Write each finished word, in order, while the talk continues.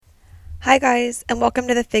Hi, guys, and welcome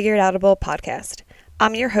to the Figure It Outable podcast.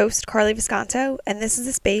 I'm your host, Karli, and this is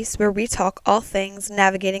a space where we talk all things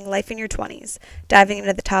navigating life in your 20s, diving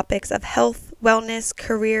into the topics of health, wellness,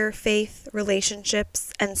 career, faith,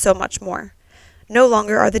 relationships, and so much more. No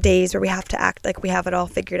longer are the days where we have to act like we have it all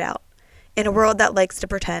figured out. In a world that likes to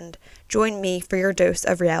pretend, join me for your dose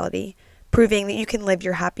of reality, proving that you can live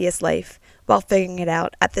your happiest life while figuring it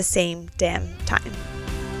out at the same damn time.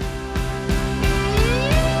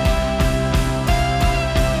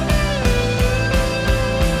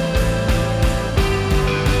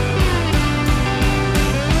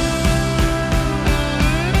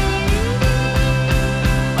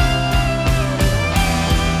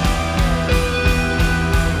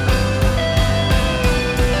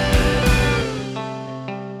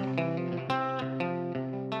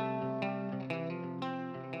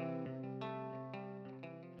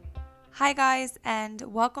 Hi, guys, and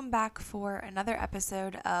welcome back for another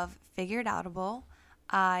episode of Figure It Outable.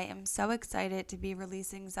 I am so excited to be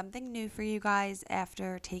releasing something new for you guys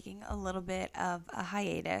after taking a little bit of a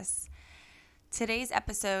hiatus. Today's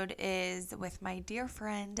episode is with my dear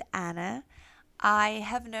friend Anna. I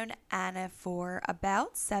have known Anna for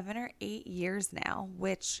about 7 or 8 years now,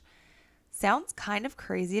 which sounds kind of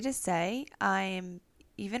crazy to say. I'm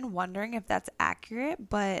even wondering if that's accurate,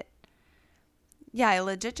 but yeah, I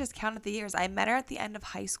legit just counted the years. I met her at the end of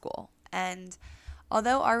high school. And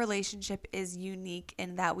although our relationship is unique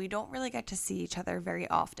in that we don't really get to see each other very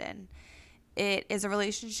often, it is a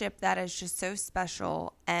relationship that is just so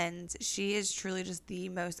special. And she is truly just the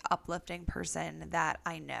most uplifting person that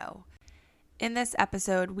I know. In this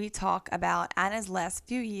episode, we talk about Anna's last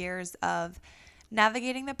few years of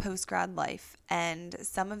navigating the post-grad life and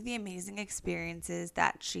some of the amazing experiences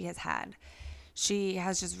that she has had. She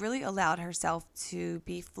has just really allowed herself to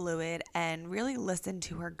be fluid and really listen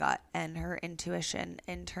to her gut and her intuition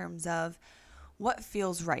in terms of what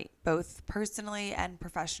feels right, both personally and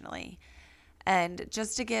professionally. And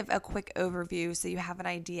just to give a quick overview so you have an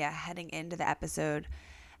idea heading into the episode,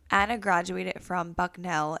 Anna graduated from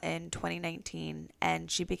Bucknell in 2019 and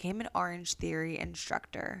she became an Orange Theory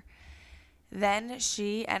instructor. Then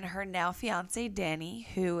she and her now fiance Danny,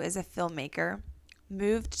 who is a filmmaker,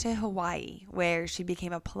 moved to Hawaii, where she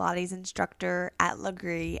became a Pilates instructor at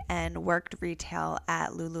Legree and worked retail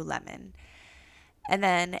at Lululemon. And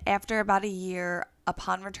then after about a year,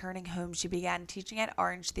 upon returning home, she began teaching at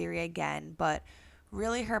Orange Theory again, but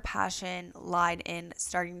really her passion lied in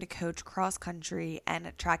starting to coach cross country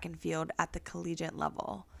and track and field at the collegiate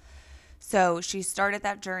level. So she started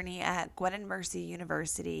that journey at Gwen Mercy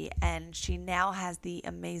University, and she now has the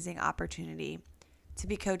amazing opportunity to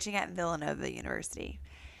be coaching at Villanova University.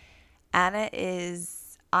 Anna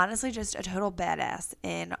is honestly just a total badass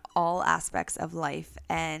in all aspects of life,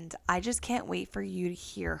 and I just can't wait for you to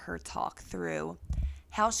hear her talk through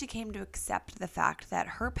how she came to accept the fact that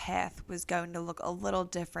her path was going to look a little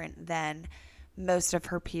different than most of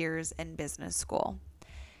her peers in business school.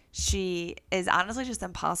 She is honestly just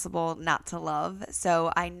impossible not to love.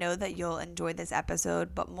 So I know that you'll enjoy this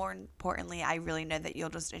episode, but more importantly, I really know that you'll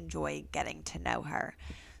just enjoy getting to know her.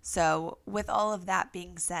 So with all of that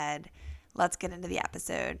being said, let's get into the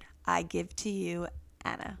episode. I give to you,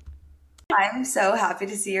 Anna. I'm so happy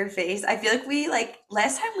to see your face. I feel like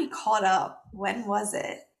last time we caught up, when was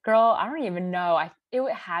it? Girl, I don't even know.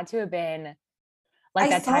 It had to have been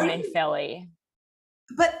that time in Philly.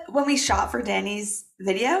 But when we shot for Danny's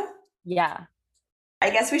video? Yeah. I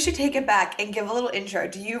guess we should take it back and give a little intro.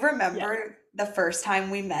 Do you remember the first time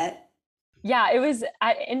we met? Yeah, it was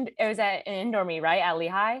at an indoor meet, right? At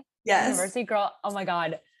Lehigh Yes. University. Girl, oh my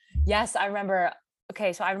God. Yes, I remember.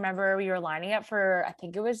 Okay, so I remember we were lining up for, I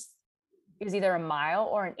think it was either a mile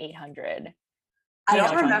or an 800. I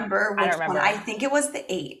don't remember which one. I think it was the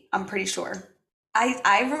 8. I'm pretty sure.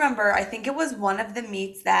 I remember, I think it was one of the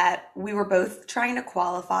meets that we were both trying to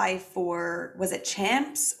qualify for. Was it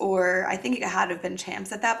champs? Or I think it had to have been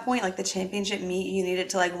champs at that point, like the championship meet. You needed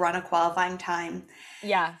to run a qualifying time.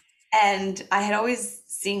 Yeah. And I had always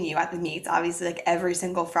seen you at the meets, obviously, every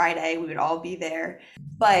single Friday we would all be there.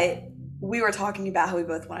 But we were talking about how we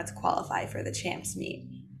both wanted to qualify for the champs meet.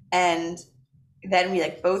 And then we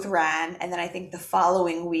both ran, and then I think the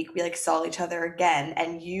following week we saw each other again,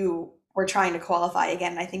 and you were trying to qualify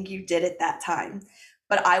again. And I think you did it that time,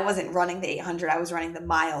 but I wasn't running the 800. I was running the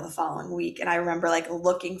mile the following week, and I remember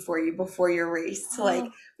looking for you before your race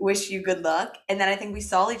to wish you good luck. And then I think we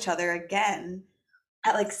saw each other again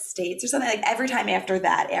at states or something. Every time after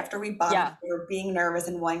that, after we bonded, we were being nervous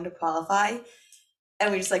and wanting to qualify,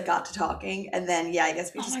 and we just got to talking, and then I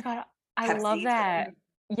guess we just. Oh my God, I love that.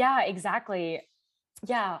 Yeah, exactly.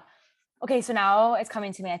 Yeah. Okay, so now it's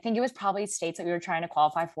coming to me. I think it was probably states that we were trying to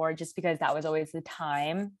qualify for just because that was always the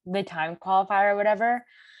time qualifier or whatever.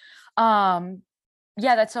 Um,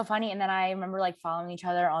 yeah, that's so funny. And then I remember like following each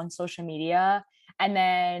other on social media and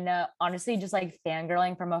then honestly just like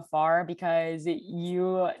fangirling from afar because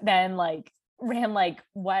you then like ran like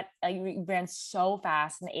what like you ran so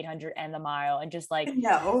fast in the 800 and the mile and just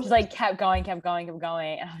No. like kept going and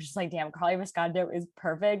I was just like damn, Karli Viscondo is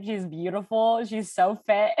perfect, she's beautiful, she's so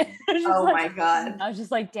fit. I was just Oh like my God. I was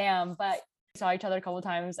just like damn. But we saw each other a couple of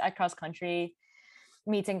times at cross country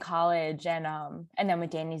meets in college and then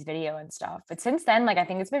with Danny's video and stuff. But since then, like I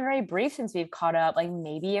think it's been very brief since we've caught up, like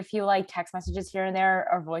maybe a few like text messages here and there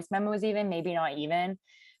or voice memos even, maybe not even.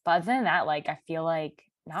 But other than that, like I feel like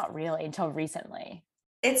not really until recently.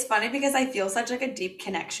 It's funny because I feel such like a deep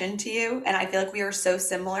connection to you, and I feel like we are so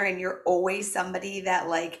similar, and you're always somebody that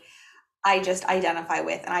like I just identify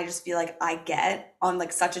with, and I just feel like I get on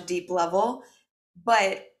like such a deep level.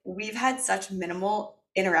 But we've had such minimal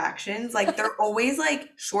interactions. Like they're always like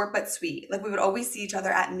short but sweet. Like we would always see each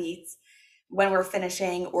other at meets when we're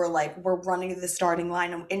finishing or like we're running to the starting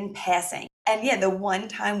line in passing. And yeah, the one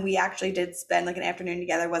time we actually did spend like an afternoon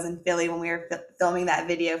together was in Philly when we were filming that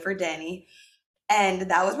video for Danny. And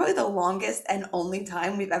that was probably the longest and only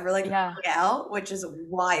time we've ever like Yeah. hung out, which is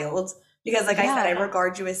wild because like I said, I Yeah.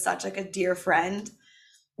 regard you as such like a dear friend.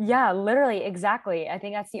 Yeah, literally, exactly. I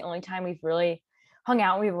think that's the only time we've really hung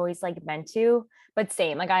out. We've always like meant to, but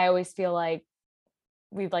same. Like I always feel like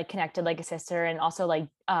we've like connected like a sister and also like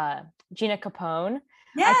Gina Capone.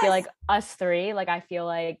 I feel Yes. like us three, like I feel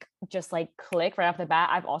like just like click right off the bat.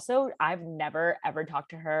 I've never ever talked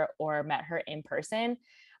to her or met her in person,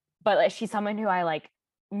 but like she's someone who I like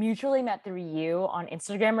mutually met through you on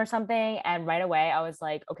Instagram or something. And right away I was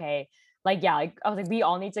like, okay, like yeah, like I was like, we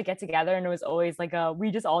all need to get together. And it was always like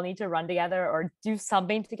we just all need to run together or do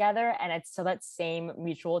something together. And it's so that same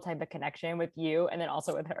mutual type of connection with you and then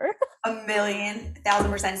also with her. A million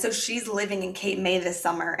thousand percent. So she's living in Cape May this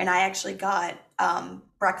summer, and I actually got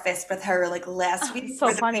breakfast with her like last week So or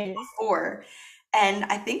the week funny. before. And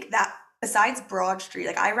I think that besides Broad Street,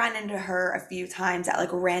 like I ran into her a few times at like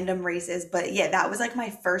random races, but yeah, that was like my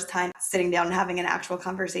first time sitting down and having an actual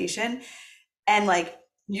conversation. And like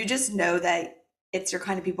you just know that it's your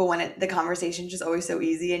kind of people when the conversation's just always so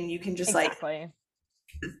easy and you can just like Exactly.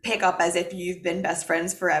 pick up as if you've been best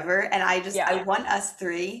friends forever. And I Yeah. want us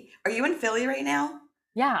three. Are you in Philly right now?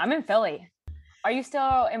 Yeah, I'm in Philly. Are you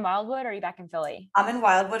still in Wildwood or are you back in Philly? I'm in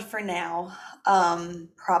Wildwood for now,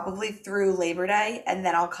 probably through Labor Day, and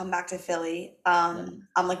then I'll come back to Philly. Yeah.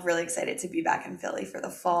 I'm like really excited to be back in Philly for the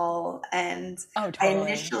fall. And Oh, I totally. The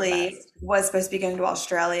initially best. was supposed to be going to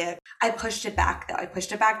Australia. I pushed it back though. I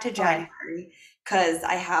pushed it back to Okay. January because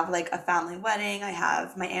I have like a family wedding, I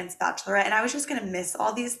have my aunt's bachelorette, and I was just gonna miss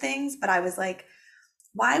all these things. But I was like,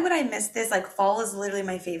 why would I miss this? Like fall is literally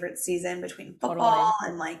my favorite season between football Totally.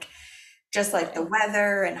 and like just like the Totally.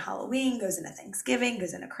 weather and Halloween goes into Thanksgiving,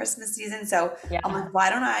 goes into Christmas season. So I'm Yeah. like, why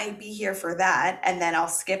don't I be here for that? And then I'll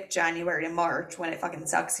skip January and March when it fucking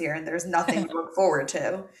sucks here and there's nothing to look forward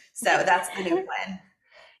to. So that's the new plan.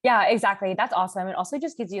 Yeah, exactly. That's awesome. It also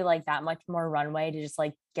just gives you like that much more runway to just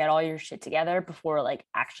like get all your shit together before like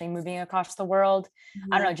actually moving across the world.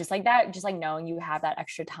 I don't Mhm. know, just like that, just like knowing you have that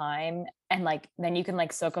extra time and like then you can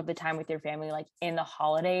like soak up the time with your family like in the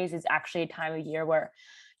holidays is actually a time of year where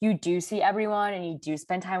you do see everyone and you do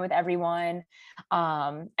spend time with everyone.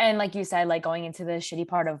 And like you said, like going into the shitty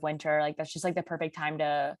part of winter, like that's just like the perfect time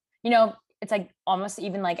to, it's like almost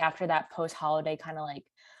even like after that post-holiday kind of like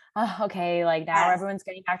oh, okay, like now Yes. everyone's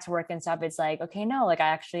getting back to work and stuff. It's like, okay, no, like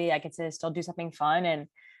I get to still do something fun. And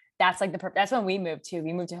that's like that's when we moved to.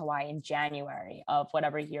 We moved to Hawaii in January of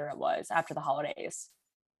whatever year it was after the holidays.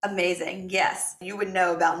 Amazing. Yes. You would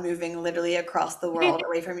know about moving literally across the world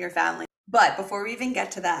away from your family. But before we even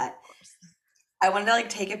get to that, I wanted to like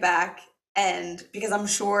take it back and because I'm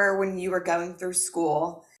sure when you were going through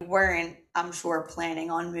school, you weren't, I'm sure, planning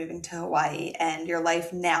on moving to Hawaii and your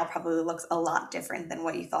life now probably looks a lot different than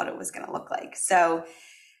what you thought it was going to look like. So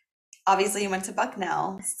obviously you went to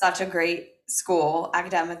Bucknell, such a great school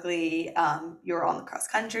academically. You were on the cross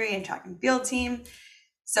country and track and field team.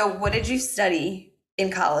 So what did you study in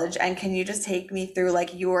college? And can you just take me through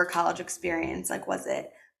like your college experience? Like, was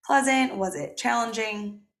it pleasant? Was it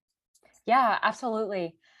challenging? Yeah,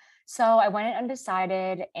 absolutely. So I went in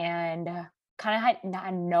undecided and kind of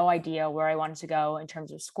had no idea where I wanted to go in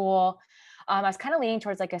terms of school. I was kind of leaning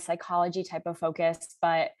towards like a psychology type of focus,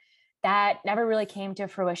 but that never really came to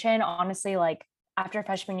fruition. Honestly, like after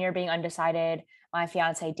freshman year being undecided, my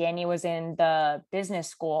fiance Danny was in the business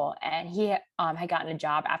school and he had gotten a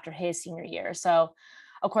job after his senior year. So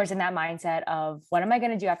of course, in that mindset of what am I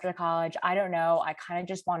going to do after college? I don't know. I kind of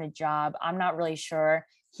just want a job. I'm not really sure.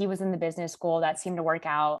 He was in the business school that seemed to work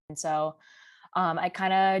out. And so I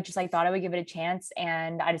kind of just like thought I would give it a chance,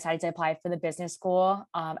 and I decided to apply for the business school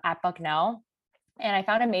at Bucknell. And I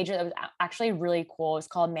found a major that was actually really cool. It's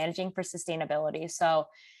called Managing for Sustainability. So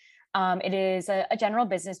it is a general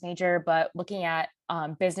business major, but looking at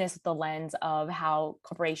business with the lens of how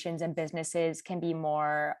corporations and businesses can be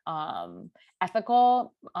more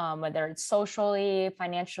ethical, whether it's socially,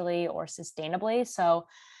 financially, or sustainably. So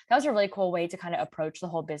that was a really cool way to kind of approach the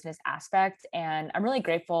whole business aspect. And I'm really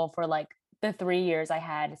grateful for like the 3 years I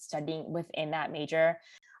had studying within that major.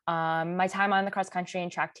 My time on the cross country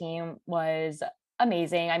and track team was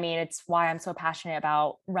amazing. I mean, it's why I'm so passionate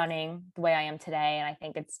about running the way I am today. And I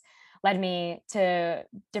think it's led me to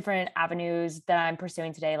different avenues that I'm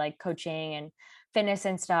pursuing today, like coaching and fitness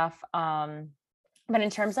and stuff. But in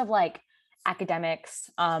terms of like academics,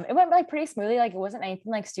 it went like pretty smoothly. Like it wasn't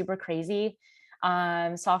anything like super crazy.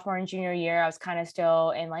 Sophomore and junior year, I was kind of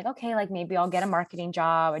still in like, okay, like maybe I'll get a marketing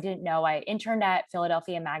job. I didn't know. I interned at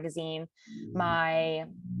Philadelphia Magazine my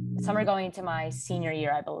summer going into my senior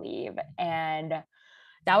year, I believe. And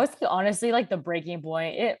that was like, honestly like the breaking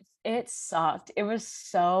point. It sucked. It was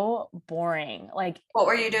so boring. Like What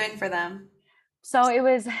were you doing for them? so it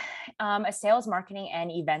was a sales, marketing,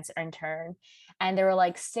 and events intern. And there were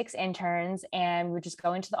like 6 interns, and we would just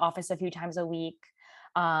go into the office a few times a week.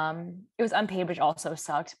 It was unpaid, which also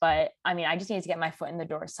sucked. But I mean, I just needed to get my foot in the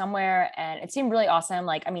door somewhere. And it seemed really awesome.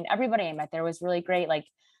 Like, I mean, everybody I met there was really great. Like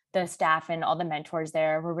the staff and all the mentors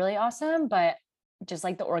there were really awesome. But just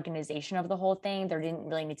like the organization of the whole thing, there didn't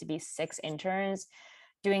really need to be 6 interns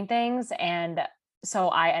doing things. And so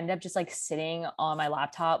I ended up just like sitting on my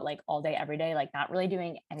laptop like all day, every day, like not really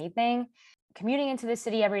doing anything. Commuting into the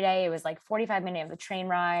city every day, it was like 45 minutes of the train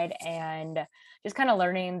ride, and just kind of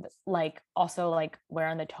learning like also like where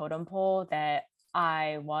on the totem pole that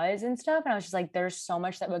I was and stuff. And I was just like, there's so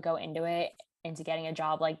much that would go into it, into getting a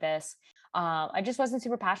job like this. I just wasn't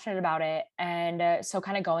super passionate about it. And so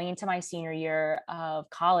kind of going into my senior year of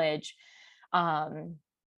college, um,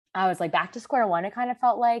 I was like back to square one. It kind of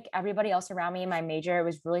felt like everybody else around me in my major, it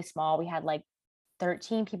was really small. We had like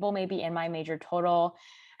 13 people maybe in my major total.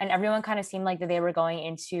 And everyone kind of seemed like that they were going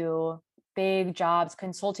into big jobs.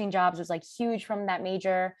 Consulting jobs was like huge from that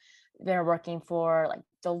major. They're working for like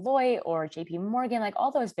Deloitte or JP Morgan, like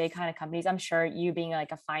all those big kind of companies. I'm sure you being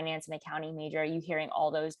like a finance and accounting major, you hearing all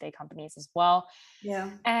those big companies as well. Yeah.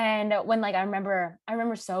 And when like I remember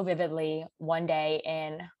so vividly one day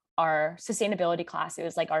in our sustainability class, it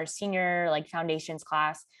was like our senior like foundations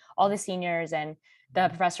class, all the seniors, and the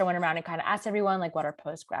professor went around and kind of asked everyone like what our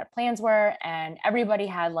post grad plans were, and everybody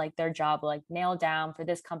had like their job like nailed down for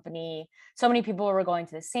this company. So many people were going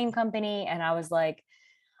to the same company, and I was like,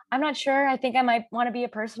 I'm not sure. I think I might want to be a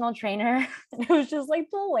personal trainer. It was just like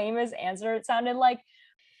the lamest answer. It sounded like.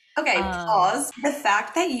 Okay, um pause. The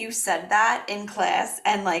fact that you said that in class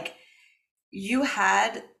and like you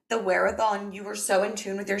had the wherewithal and you were so in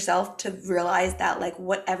tune with yourself to realize that like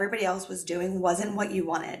what everybody else was doing wasn't what you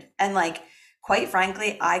wanted. And like quite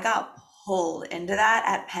frankly, I got pulled into that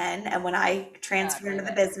at Penn and when I yeah, transferred into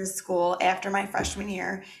the David. business school after my freshman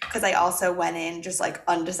year, because I also went in just like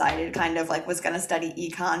undecided, kind of like was going to study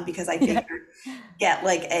econ because I Yeah. figured get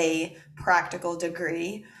like a practical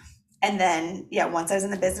degree. And then, yeah, once I was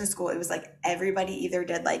in the business school, it was like everybody either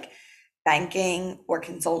did like banking or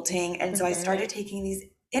consulting. And so I Mhm. started taking these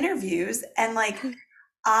interviews and like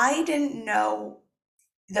I didn't know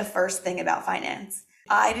the first thing about finance.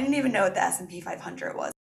 I didn't even know what the S&P 500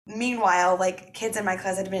 was. Meanwhile, like kids in my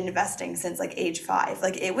class had been investing since like age 5.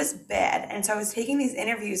 Like it was bad. And so I was taking these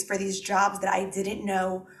interviews for these jobs that I didn't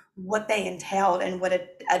know what they entailed and what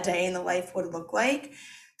a day in the life would look like.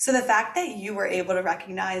 So the fact that you were able to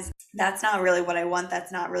recognize that's not really what I want,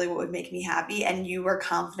 that's not really what would make me happy, and you were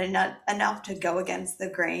confident enough to go against the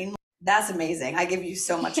grain, that's amazing. I give you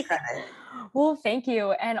so much credit. Well, thank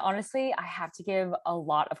you. And honestly, I have to give a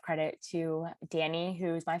lot of credit to Danny,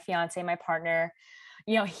 who's my fiance, my partner.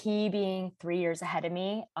 You know, he being 3 years ahead of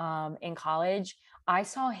me in college, I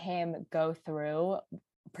saw him go through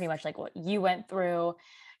pretty much like what you went through.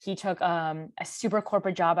 He took a super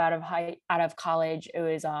corporate job out of college. It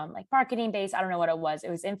was like marketing based. I don't know what it was. It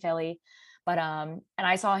was in Philly. But and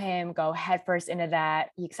I saw him go headfirst into that.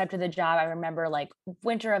 He accepted the job. I remember like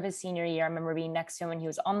winter of his senior year. I remember being next to him and he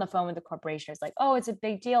was on the phone with the corporation. It's like, oh, it's a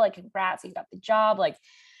big deal. Like, congrats, you got the job. Like,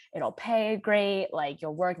 it'll pay great. Like,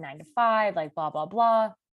 you'll work 9 to 5. Like, blah blah blah.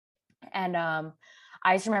 And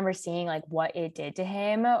I just remember seeing like what it did to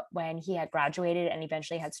him when he had graduated and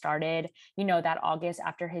eventually had started, you know, that August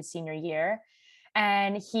after his senior year.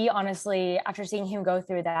 And he honestly, after seeing him go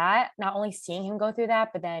through that, not only seeing him go through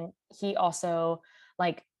that, but then he also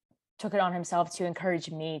like took it on himself to encourage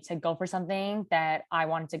me to go for something that I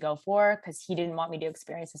wanted to go for because he didn't want me to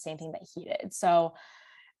experience the same thing that he did. So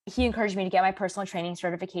he encouraged me to get my personal training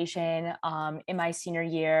certification in my senior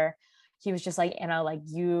year. He was just like, Anna, like,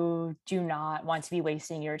 you do not want to be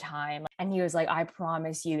wasting your time. And he was like, I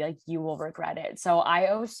promise you, like, you will regret it. So I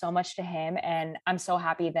owe so much to him. And I'm so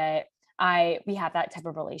happy that we have that type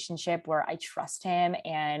of relationship where I trust him.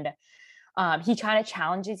 And he kind of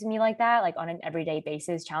challenges me like that, like on an everyday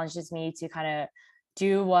basis, challenges me to kind of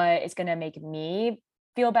do what is going to make me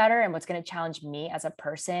feel better and what's going to challenge me as a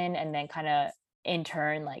person. And then kind of in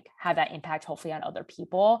turn, like have that impact hopefully on other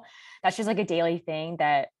people. That's just like a daily thing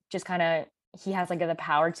that just kind of he has like the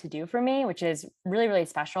power to do for me, which is really, really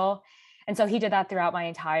special. And so he did that throughout my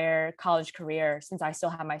entire college career since I still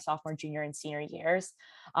have my sophomore, junior, and senior years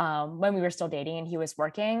when we were still dating and he was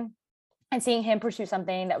working and seeing him pursue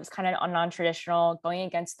something that was kind of non-traditional, going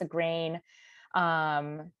against the grain,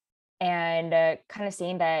 um, and kind of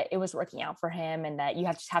seeing that it was working out for him, and that you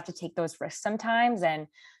have to take those risks sometimes and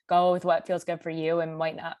go with what feels good for you, and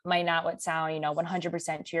might not what sound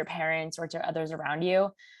 100% to your parents or to others around you.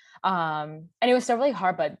 And it was still really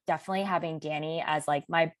hard, but definitely having Danny as like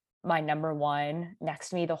my number one next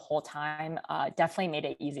to me the whole time definitely made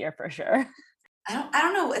it easier for sure. I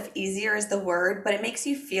don't know if easier is the word, but it makes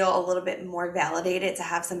you feel a little bit more validated to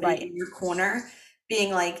have somebody Right. in your corner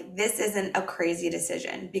being like, this isn't a crazy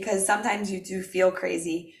decision, because sometimes you do feel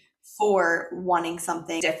crazy for wanting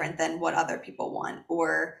something different than what other people want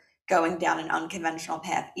or going down an unconventional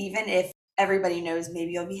path, even if everybody knows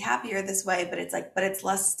maybe you'll be happier this way, but it's like, but it's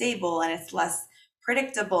less stable and it's less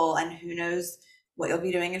predictable, and who knows what you'll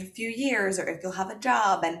be doing in a few years or if you'll have a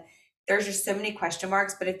job. And there's just so many question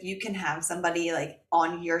marks. But if you can have somebody like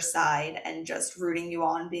on your side and just rooting you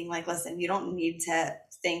on, being like, listen, you don't need to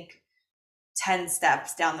think 10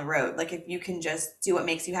 steps down the road. Like, if you can just do what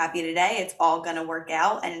makes you happy today, it's all going to work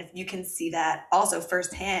out. And if you can see that also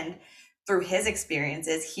firsthand through his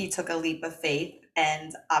experiences, he took a leap of faith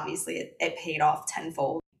and obviously it paid off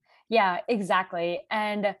tenfold. Yeah, exactly.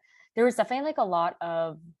 And there was definitely like a lot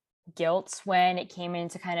of guilt when it came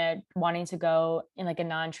into kind of wanting to go in like a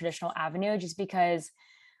non-traditional avenue, just because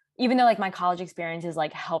even though like my college experiences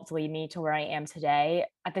like helped lead me to where I am today,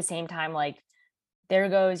 at the same time, like there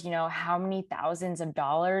goes, how many thousands of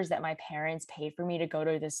dollars that my parents paid for me to go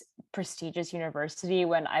to this prestigious university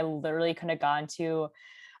when I literally could have gone to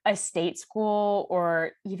a state school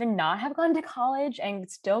or even not have gone to college and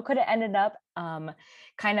still could have ended up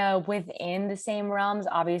kind of within the same realms.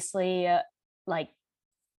 Obviously, like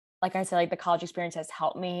like I said, like the college experience has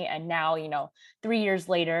helped me. And now, 3 years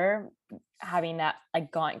later, having that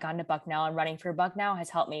like gone to Bucknell and running for Bucknell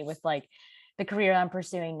has helped me with like the career I'm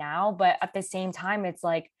pursuing now. But at the same time, it's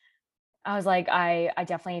like I was like, I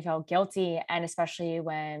definitely felt guilty. And especially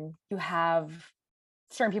when you have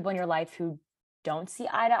certain people in your life who don't see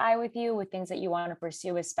eye to eye with you with things that you want to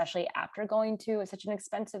pursue, especially after going to such an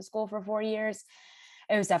expensive school for 4 years.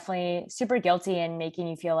 It was definitely super guilty and making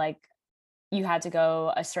you feel like you had to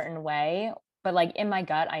go a certain way. But like in my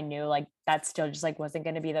gut, I knew like that still just like wasn't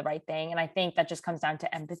going to be the right thing. And I think that just comes down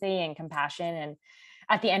to empathy and compassion. And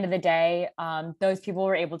at the end of the day, those people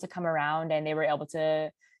were able to come around and they were able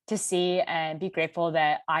to see and be grateful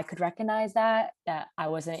that I could recognize that I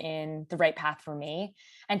wasn't in the right path for me.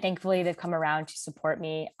 And thankfully they've come around to support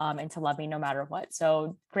me and to love me no matter what.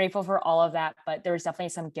 So grateful for all of that. But there was definitely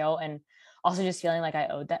some guilt and also just feeling like I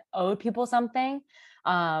owed people something.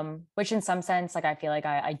 Which in some sense, like I feel like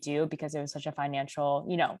I do because it was such a financial,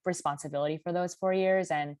 responsibility for those 4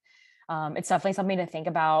 years. And it's definitely something to think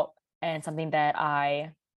about and something that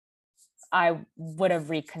I would have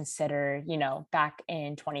reconsidered, back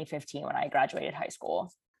in 2015 when I graduated high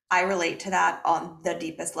school. I relate to that on the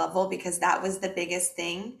deepest level because that was the biggest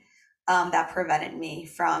thing that prevented me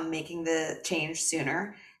from making the change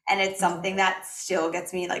sooner. And it's Mhm. something that still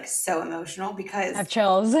gets me like so emotional I because have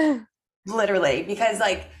chills. literally, because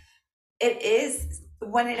like it is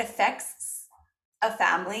when it affects a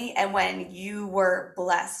family and when you were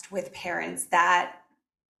blessed with parents that,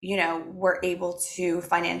 were able to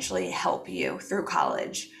financially help you through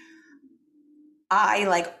college. I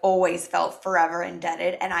like always felt forever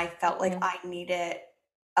indebted and I felt like Mhm. I needed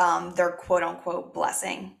their quote unquote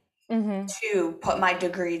blessing Mhm. to put my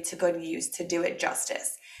degree to good use, to do it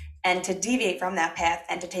justice, and to deviate from that path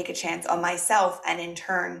and to take a chance on myself and in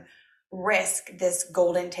turn risk this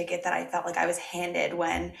golden ticket that I felt like I was handed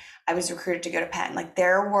when I was recruited to go to Penn. Like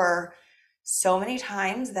there were so many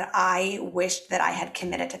times that I wished that I had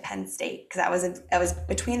committed to Penn State, because I was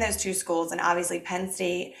between those two schools, and obviously Penn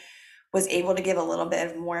State was able to give a little bit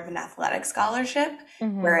of more of an athletic scholarship,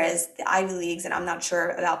 Mm-hmm. whereas the Ivy Leagues, and I'm not sure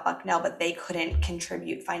about Bucknell, but they couldn't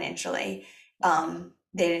contribute financially.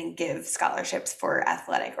 They didn't give scholarships for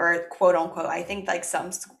athletic, or quote unquote. I think like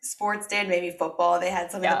some sports did, maybe football, they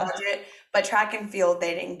had some in the Yeah. budget, but track and field,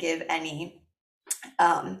 they didn't give any.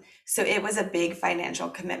 So it was a big financial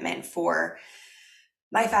commitment for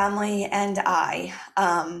my family and I.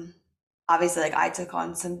 Obviously, like I took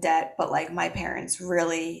on some debt, but like my parents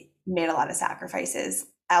really made a lot of sacrifices.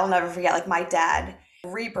 I'll never forget, like my dad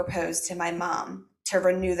re-proposed to my mom to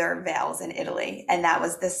renew their vows in Italy. And that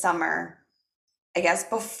was this summer, I guess,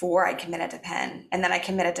 before I committed to Penn. And then I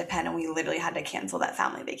committed to Penn, and we literally had to cancel that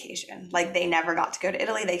family vacation. Like they never got to go to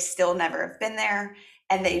Italy. They still never have been there,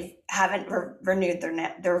 and they haven't renewed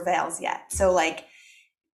their vows yet. So like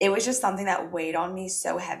it was just something that weighed on me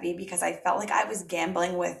so heavy, because I felt like I was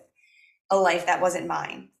gambling with a life that wasn't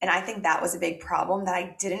mine. And I think that was a big problem, that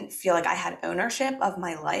I didn't feel like I had ownership of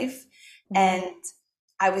my life. Mm-hmm. And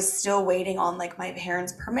I was still waiting on like my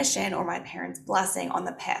parents' permission or my parents' blessing on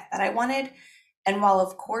the path that I wanted. And while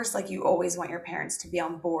of course, like you always want your parents to be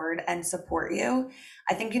on board and support you,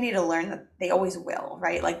 I think you need to learn that they always will,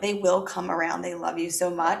 right? Like they will come around. They love you so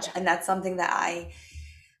much. And that's something that I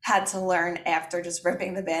had to learn after just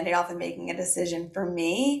ripping the band-aid off and making a decision for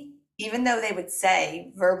me. Even though they would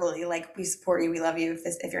say verbally, like, we support you, we love you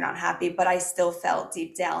if you're not happy, but I still felt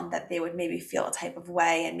deep down that they would maybe feel a type of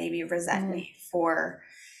way and maybe resent Mm-hmm. me for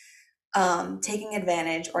taking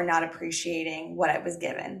advantage or not appreciating what I was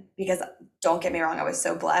given. Because don't get me wrong, I was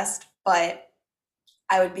so blessed, but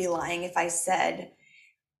I would be lying if I said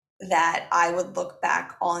that I would look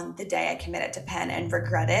back on the day I committed to Penn and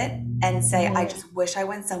regret it and say, I Mm-hmm. just wish I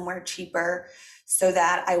went somewhere cheaper so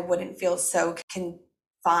that I wouldn't feel so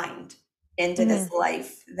confined into Mm-hmm. this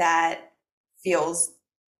life that feels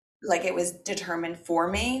like it was determined for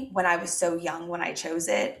me when I was so young when I chose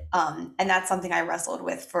it. And that's something I wrestled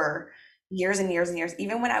with for years and years and years,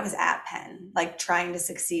 even when I was at Penn, like trying to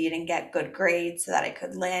succeed and get good grades so that I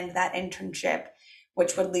could land that internship,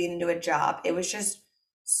 which would lead into a job. It was just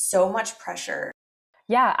so much pressure.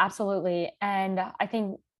 Yeah, absolutely. And I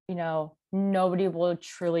think, nobody will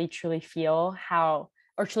truly, truly feel how,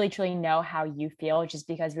 or truly, truly know how you feel, just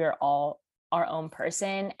because we're all our own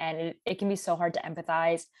person. And it can be so hard to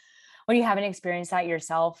empathize when you haven't experienced that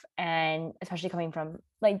yourself. And especially coming from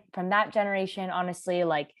from that generation, honestly,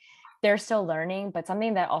 like they're still learning. But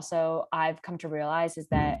something that also I've come to realize is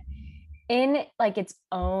that in like its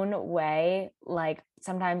own way, like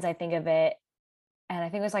sometimes I think of it, and I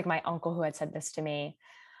think it was like my uncle who had said this to me,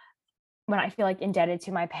 when I feel like indebted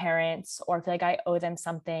to my parents or feel like I owe them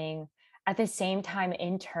something, at the same time,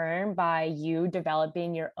 in turn, by you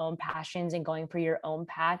developing your own passions and going for your own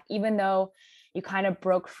path, even though you kind of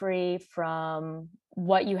broke free from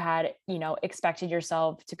what you had, expected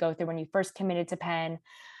yourself to go through when you first committed to Penn,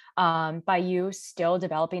 by you still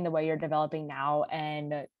developing the way you're developing now,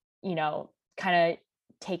 and, kind of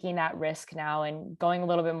taking that risk now and going a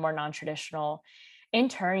little bit more non-traditional, in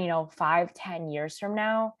turn, 5-10 years from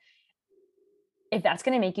now, if that's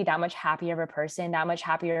going to make you that much happier of a person, that much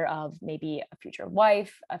happier of maybe a future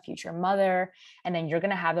wife, a future mother, and then you're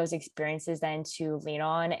going to have those experiences then to lean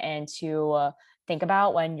on and to think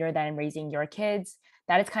about when you're then raising your kids.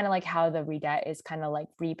 That is kind of like how the redebt is kind of like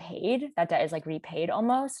repaid. That debt is like repaid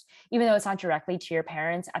almost, even though it's not directly to your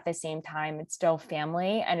parents. At the same time, it's still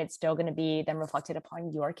family, and it's still going to be then reflected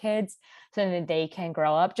upon your kids, so that they can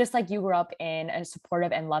grow up just like you grew up in a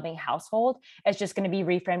supportive and loving household. It's just going to be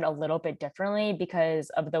reframed a little bit differently because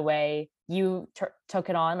of the way you took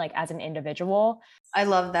it on, like as an individual. I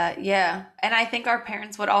love that. Yeah. And I think our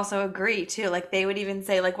parents would also agree too. Like they would even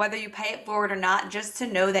say, like, whether you pay it forward or not, just to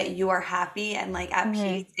know that you are happy and like at peace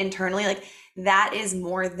Hmm. internally, like that is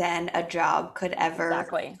more than a job could ever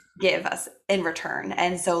Exactly. give us in return.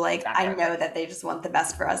 And so like I Exactly. know that they just want the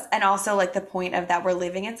best for us. And also like the point of that we're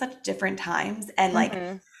living in such different times, and like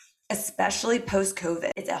Hmm. especially post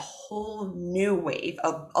COVID, it's a whole new wave,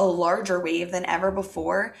 a larger wave than ever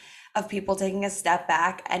before, of people taking a step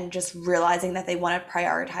back and just realizing that they want to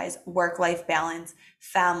prioritize work-life balance,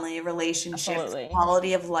 family, relationships, Absolutely.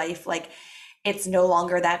 quality of life. Like it's no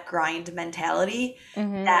longer that grind mentality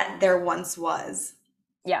Hmm. that there once was.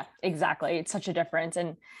 Yeah, exactly. It's such a difference.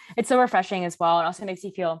 And it's so refreshing as well. It also makes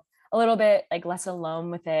you feel a little bit like less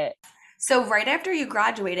alone with it. So right after you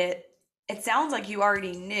graduated, it sounds like you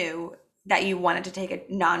already knew that you wanted to take a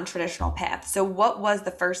non-traditional path. So what was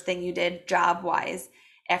the first thing you did job-wise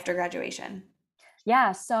after graduation?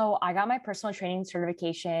 Yeah, so I got my personal training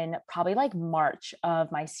certification probably like March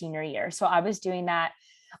of my senior year. So I was doing that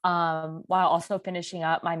while also finishing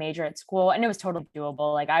up my major at school, and it was totally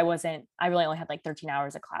doable. Like I really only had like 13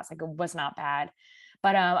 hours of class. Like it was not bad.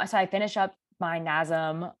 But so I finished up my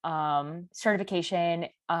NASM certification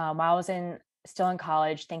while I was still in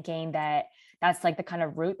college, thinking that that's like the kind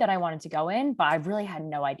of route that I wanted to go in, but I really had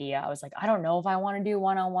no idea. I was like, I don't know if I want to do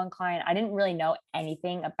one-on-one client. I didn't really know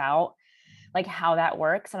anything about like how that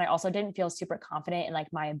works. And I also didn't feel super confident in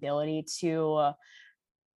like my ability to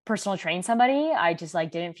personal train somebody. I just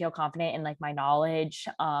like didn't feel confident in like my knowledge.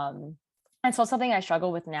 And so something I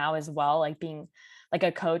struggle with now as well, like being like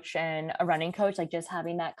a coach and a running coach, like just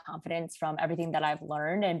having that confidence from everything that I've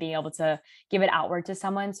learned and being able to give it outward to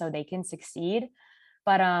someone so they can succeed.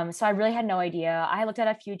 But so I really had no idea. I looked at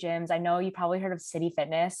a few gyms. I know you probably heard of City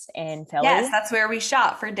Fitness in Yes, Philly. that's where we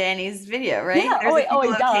shot for Danny's video, right? Yeah. There's a Oh few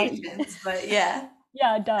wait, duh. locations, but yeah.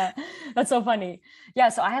 Yeah, duh. That's so funny. Yeah,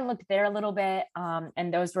 so I had looked there a little bit,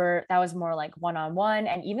 and that was more like one-on-one,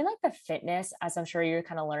 and even like the fitness, as I'm sure you're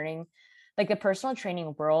kind of learning, like the personal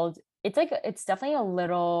training world, it's definitely a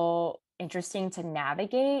little interesting to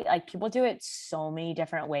navigate. Like people do it so many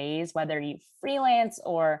different ways, whether you freelance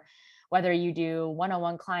or whether you do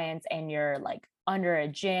one-on-one clients and you're like under a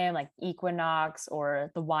gym like Equinox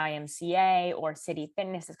or the YMCA or City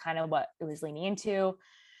Fitness is kind of what it was leaning into,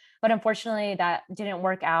 but unfortunately that didn't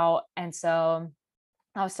work out. And so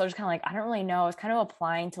I was still just kind of like, I don't really know. I was kind of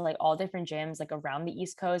applying to like all different gyms like around the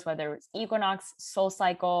East Coast, whether it's Equinox, Soul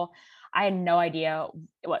Cycle. I had no idea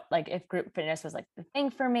what like if group fitness was like the thing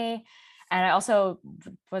for me. And I also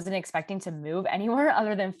wasn't expecting to move anywhere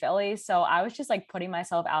other than Philly. So I was just like putting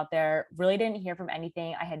myself out there, really didn't hear from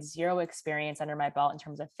anything. I had zero experience under my belt in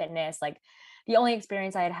terms of fitness. Like the only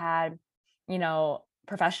experience I had had,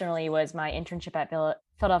 professionally was my internship at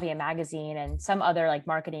Philadelphia Magazine and some other like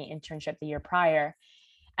marketing internship the year prior.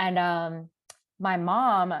 And my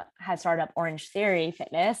mom had started up Orange Theory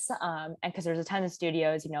Fitness, and because there's a ton of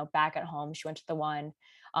studios, back at home. She went to the one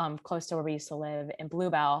close to where we used to live in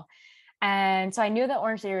Bluebell. And so I knew that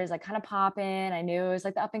Orange Theory was like kind of popping. I knew it was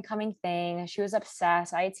like the up and coming thing. She was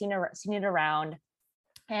obsessed. I had seen it around.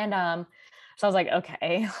 And so I was like,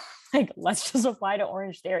 okay, like let's just apply to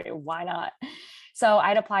Orange Theory. Why not? So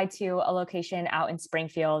I'd applied to a location out in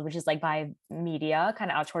Springfield, which is like by Media,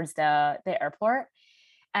 kind of out towards the airport.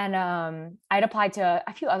 And I'd applied to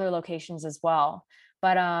a few other locations as well.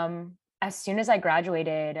 But as soon as I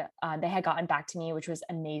graduated, they had gotten back to me, which was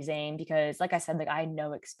amazing because, like I said, like I had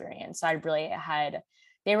no experience. So I really had,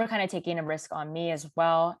 they were kind of taking a risk on me as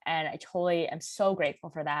well. And I totally am so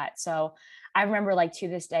grateful for that. So I remember like to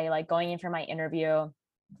this day, like going in for my interview,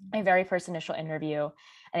 my very first initial interview,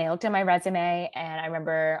 and they looked at my resume, and I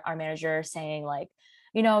remember our manager saying like,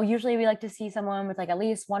 usually we like to see someone with like at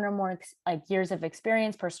least one or more like years of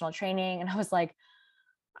experience, personal training. And I was like,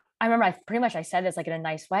 I remember I said this like in a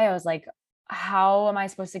nice way. I was like, how am I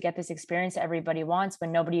supposed to get this experience that everybody wants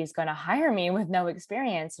when nobody is going to hire me with no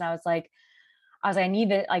experience? And I was like, I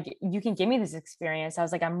need it. Like, you can give me this experience. I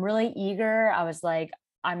was like, I'm really eager. I was like,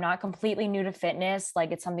 I'm not completely new to fitness.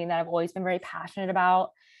 Like, it's something that I've always been very passionate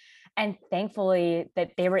about. And thankfully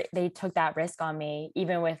that they took that risk on me,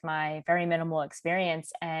 even with my very minimal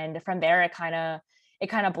experience. And from there, it kind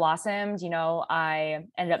of blossomed. I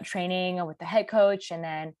ended up training with the head coach, and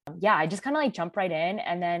then yeah, I just kind of like jumped right in.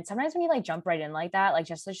 And then sometimes when you like jump right in like that, like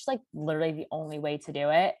just it's just like literally the only way to do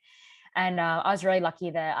it. And I was really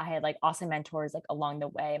lucky that I had like awesome mentors like along the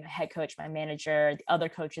way. My head coach, my manager, the other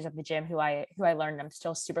coaches at the gym who I learned I'm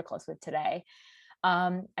still super close with today.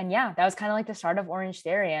 And yeah, that was kind of like the start of Orange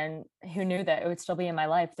Theory, and who knew that it would still be in my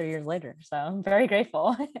life 3 years later. So I'm very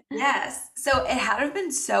grateful. Yes. So it had to have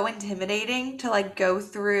been so intimidating to like go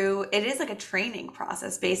through. It is like a training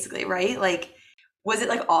process basically, right? Like, was it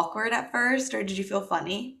like awkward at first or did you feel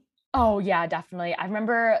funny? Oh yeah, definitely. I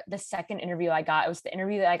remember the second interview I got, it was the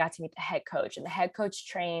interview that I got to meet the head coach, and the head coach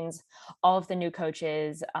trains all of the new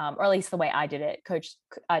coaches, or at least the way I did it. Coach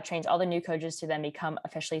trains all the new coaches to then become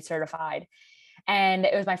officially certified. And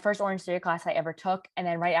it was my first Orange Theory class I ever took. And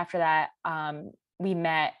then right after that, we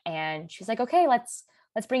met, and she's like, okay, let's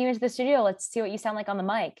bring you into the studio. Let's see what you sound like on the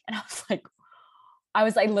mic. And I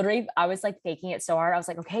was like faking it so hard. I was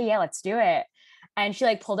like, okay, yeah, let's do it. And she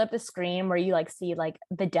like pulled up the screen where you like see like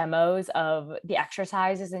the demos of the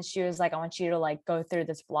exercises. And she was like, I want you to like go through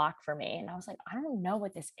this block for me. And I was like, I don't know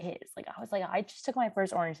what this is. Like, I was like, I just took my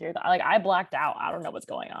first Orange Theory. Like, I blacked out. I don't know what's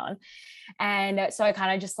going on. And so I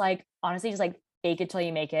kind of just like, honestly, just like fake it till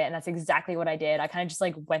you make it. And that's exactly what I did. I kind of just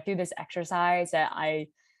like went through this exercise that I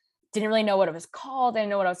didn't really know what it was called. I didn't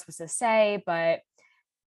know what I was supposed to say, but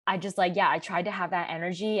I just like, yeah, I tried to have that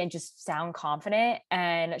energy and just sound confident.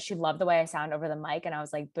 And she loved the way I sound over the mic. And I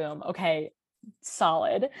was like, boom, okay,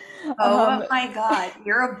 solid. Oh my God,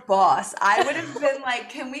 you're a boss. I would have been like,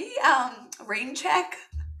 can we rain check?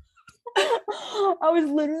 I was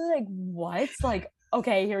literally like, what? Like,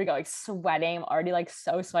 okay, here we go. Like sweating. I'm already like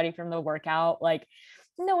so sweaty from the workout. Like,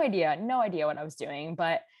 no idea what I was doing.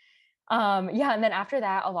 But yeah. And then after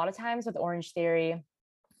that, a lot of times with Orange Theory,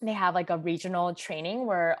 they have like a regional training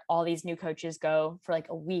where all these new coaches go for like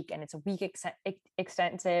a week, and it's a week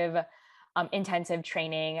extensive, intensive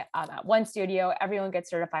training at one studio. Everyone gets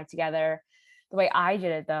certified together. The way I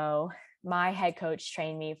did it though, my head coach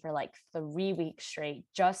trained me for like 3 weeks straight,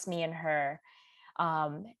 just me and her.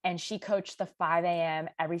 And she coached the 5 a.m.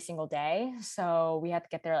 every single day. So we had to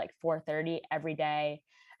get there like 4:30 every day.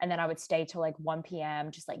 And then I would stay till like 1 p.m.,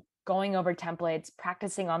 just like going over templates,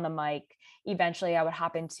 practicing on the mic. Eventually I would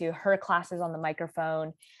hop into her classes on the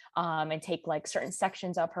microphone, and take like certain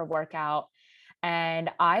sections of her workout. And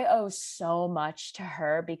I owe so much to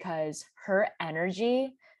her because her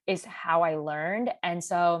energy is how I learned. And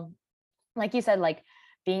so, like you said, like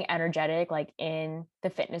being energetic, like in the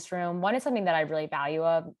fitness room, one is something that I really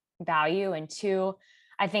value. And two,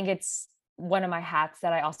 I think it's one of my hats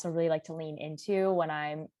that I also really like to lean into when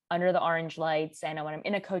I'm under the orange lights and when I'm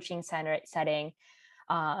in a coaching center setting.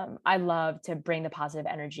 I love to bring the positive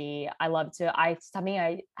energy. Something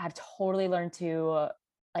I have totally learned to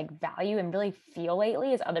like value and really feel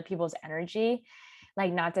lately is other people's energy.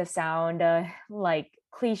 Like, not to sound like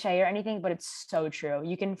cliche or anything, but it's so true.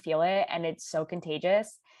 You can feel it and it's so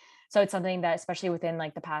contagious. So it's something that, especially within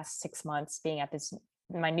like the past 6 months being at this,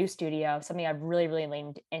 my new studio, something I've really, really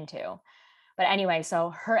leaned into. But anyway,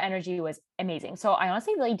 so her energy was amazing. So I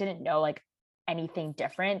honestly really didn't know like anything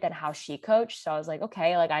different than how she coached. So I was like,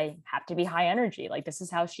 okay, like I have to be high energy. Like this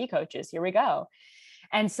is how she coaches. Here we go.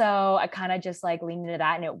 And so I kind of just like leaned into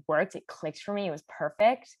that and it worked. It clicked for me. It was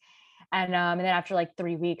perfect. And then after like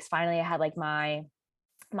 3 weeks, finally I had like my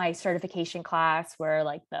certification class where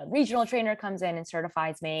like the regional trainer comes in and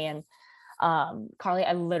certifies me. And Karli,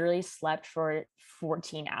 I literally slept for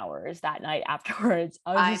 14 hours that night afterwards.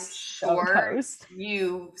 I was I'm just so sure toast.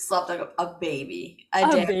 you slept like a baby, a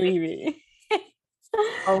A damn baby. baby.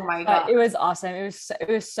 Oh my But God. it was awesome. It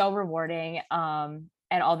was so rewarding.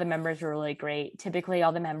 And all the members were really great. Typically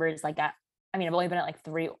all the members like that. I mean, I've only been at like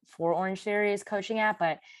 4 Orange Series coaching at,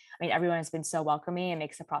 but I mean, everyone has been so welcoming. It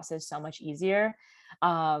makes the process so much easier.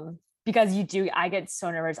 Because I get so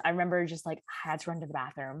nervous. I remember just like I had to run to the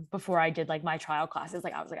bathroom before I did like my trial classes.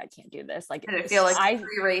 Like I was like, I can't do this. Like Did it feel like I,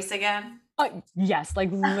 pre-race again? yes,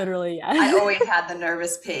 like literally, I yes. always had the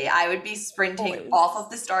nervous pee. I would be sprinting off Always. of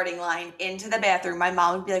the starting line into the bathroom. My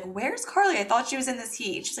mom would be like, "Where's Karli? I thought she was in this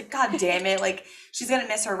heat." She's like, "God damn it. Like she's going to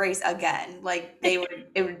miss her race again." Like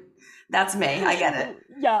that's me. I get it.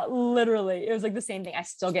 Yeah, literally. It was like the same thing. I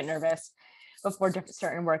still get nervous before different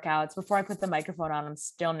certain workouts. Before I put the microphone on, I'm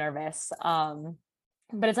still nervous.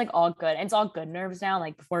 But it's like all good. And it's all good nerves now.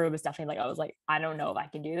 Like before it was definitely like I was like, I don't know if I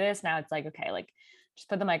can do this. Now it's like, okay, like just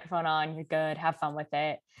put the microphone on, you're good, have fun with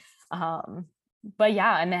it. Um, but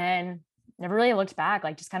yeah, and then never really looked back,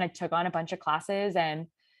 like just kind of took on a bunch of classes and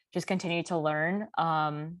just continued to learn.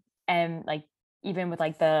 And like even with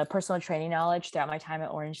like the personal training knowledge throughout my time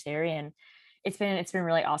at Orange Theory, and it's been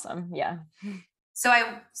really awesome. Yeah. So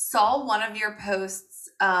I saw one of your posts.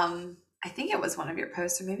 I think it was one of your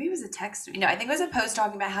posts, or maybe it was a text. You know, I think it was a post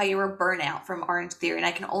talking about how you were burnout from Orange Theory, and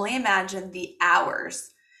I can only imagine the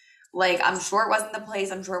hours. Like, I'm sure it wasn't the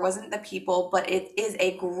place, I'm sure it wasn't the people, but it is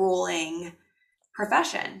a grueling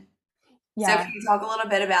profession. So can Yeah. you talk a little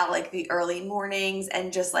bit about like the early mornings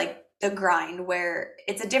and just like the grind where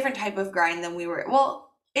it's a different type of grind than we were,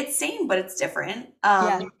 well, it's same, but it's different.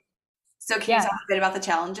 Yeah. So can you talk Yeah. a bit about the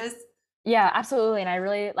challenges? Yeah, absolutely. And I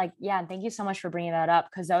really like, yeah, and thank you so much for bringing that up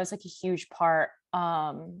because that was like a huge part.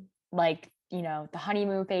 Like, the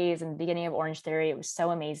honeymoon phase and the beginning of Orange Theory, it was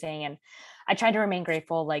so amazing. And I tried to remain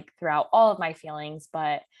grateful like throughout all of my feelings,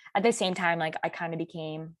 but at the same time, like I kind of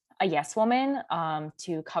became a yes woman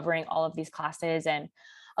to covering all of these classes. And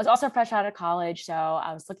I was also fresh out of college. So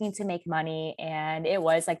I was looking to make money and it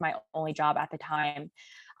was like my only job at the time.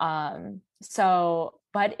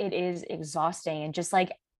 But it is exhausting and just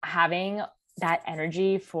like having that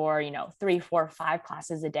energy for 3 4 5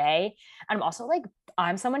 classes a day. And I'm also like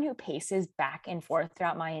I'm someone who paces back and forth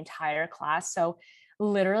throughout my entire class, so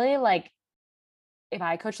literally like if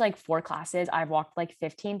I coach like 4 classes, I've walked like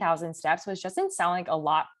 15,000 steps, which doesn't sound like a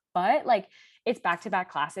lot, but like it's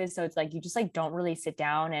back-to-back classes. So it's like, you just like don't really sit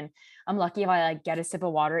down. And I'm lucky if I like get a sip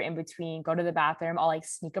of water in between, go to the bathroom, I'll like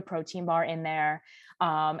sneak a protein bar in there.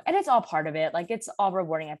 And it's all part of it. Like it's all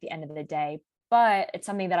rewarding at the end of the day. But it's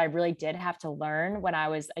something that I really did have to learn when I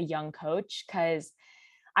was a young coach, because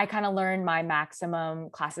I kind of learned my maximum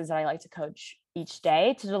classes that I like to coach each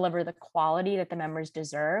day to deliver the quality that the members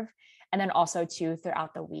deserve. And then also too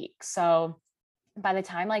throughout the week. So by the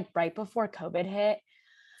time like right before COVID hit,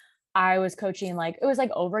 I was coaching like, it was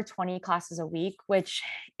like over 20 classes a week, which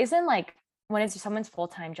isn't like, when it's someone's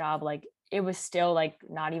full-time job, like it was still like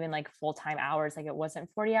not even like full-time hours. Like it wasn't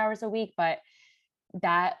 40 hours a week, but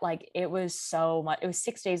that like it was so much. It was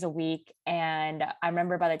 6 days a week. And I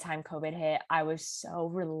remember by the time COVID hit, I was so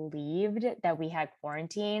relieved that we had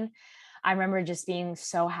quarantine. I remember just being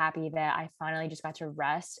so happy that I finally just got to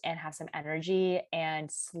rest and have some energy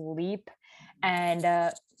and sleep. And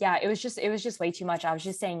yeah, it was just way too much. I was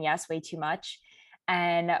just saying yes way too much.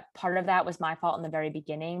 And part of that was my fault in the very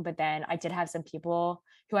beginning. But then I did have some people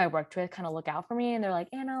who I worked with kind of look out for me, and they're like,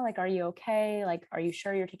 Anna, like, are you okay? Like, are you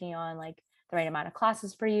sure you're taking on like the right amount of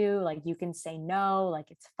classes for you? Like, you can say no,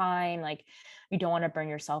 like, it's fine. Like, you don't want to burn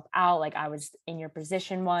yourself out. Like, I was in your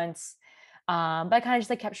position once. But I kind of just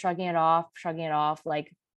like kept shrugging it off.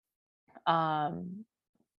 Like, um,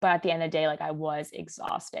 but at the end of the day, like I was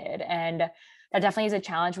exhausted, and that definitely is a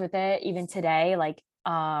challenge with it. Even today, like,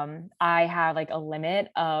 I have like a limit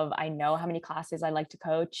of, I know how many classes I like to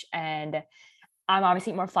coach, and I'm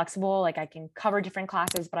obviously more flexible. Like I can cover different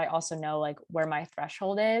classes, but I also know like where my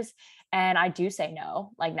threshold is. And I do say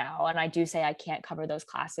no, like now, and I do say I can't cover those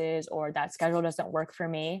classes, or that schedule doesn't work for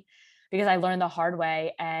me, because I learned the hard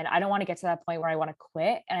way. And I don't want to get to that point where I want to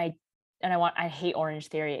quit. I hate Orange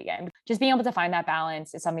Theory again. Just being able to find that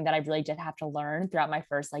balance is something that I really did have to learn throughout my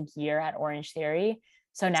first like year at Orange Theory.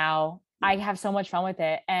 So now I have so much fun with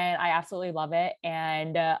it, and I absolutely love it.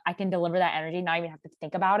 And I can deliver that energy, not even have to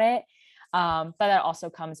think about it. But that also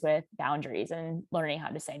comes with boundaries and learning how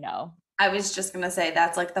to say no. I was just going to say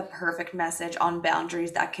that's like the perfect message on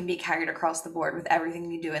boundaries that can be carried across the board with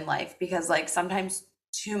everything you do in life, because like sometimes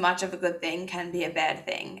too much of a good thing can be a bad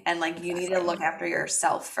thing, and like you need to Exactly. look after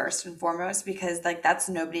yourself first and foremost, because like that's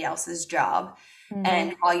nobody else's job. Hmm.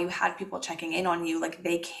 And while you had people checking in on you, like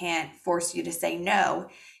they can't force you to say no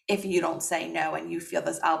if you don't say no and you feel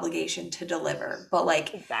this obligation to deliver. But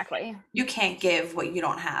like Exactly. you can't give what you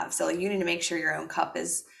don't have. So like you need to make sure your own cup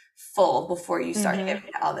is full before you start Hmm.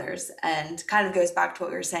 giving to others. And kind of goes back to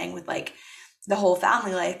what we were saying with like the whole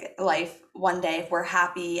family like life. One day, if we're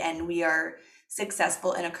happy and we are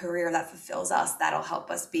successful in a career that fulfills us, that'll help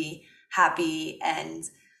us be happy and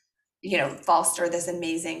foster this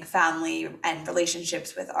amazing family and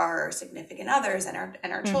relationships with our significant others and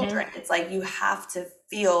our Hmm. children. It's like you have to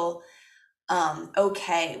feel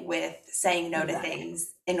okay with saying no to Exactly.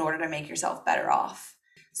 things in order to make yourself better off.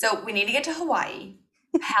 So we need to get to Hawaii.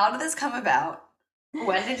 How did this come about?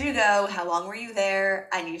 When did you go? How long were you there?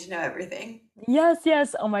 I need to know everything. Yes,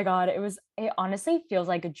 yes. Oh my God. It honestly feels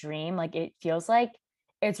like a dream. Like it feels like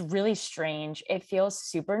it's really strange. It feels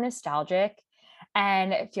super nostalgic,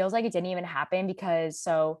 and it feels like it didn't even happen, because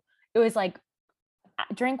so it was like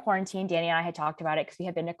during quarantine, Danny and I had talked about it because we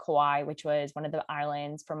had been to Kauai, which was one of the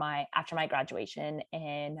islands for my after my graduation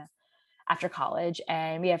in after college,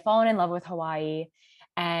 and we had fallen in love with Hawaii.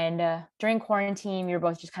 And during quarantine, we were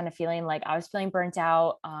both just kind of feeling like, I was feeling burnt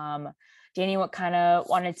out. Danny what kind of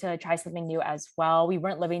wanted to try something new as well. We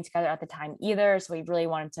weren't living together at the time either, so we really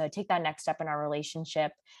wanted to take that next step in our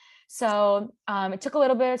relationship. So it took a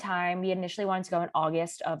little bit of time. We initially wanted to go in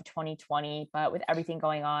August of 2020, but with everything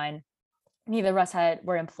going on, neither of us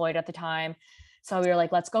were employed at the time. So we were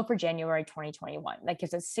like, let's go for January 2021. That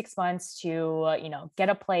gives us 6 months to, get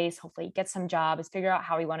a place, hopefully get some jobs, figure out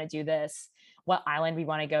how we want to do this, what island we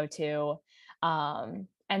want to go to.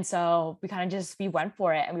 And so we went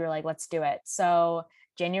for it, and we were like, let's do it. So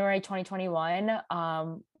January 2021,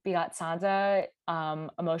 we got Sansa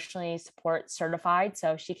emotionally support certified.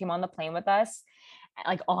 So she came on the plane with us,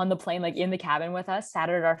 like on the plane, like in the cabin with us, sat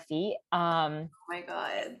at our feet. Oh my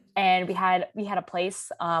God. And we had a place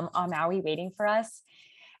on Maui waiting for us.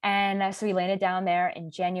 And so we landed down there in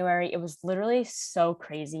January. It was literally so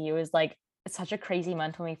crazy. It was like such a crazy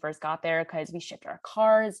month when we first got there, because we shipped our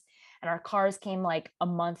cars, and our cars came like a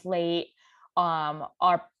month late. Our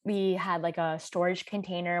We had like a storage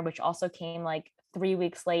container which also came like 3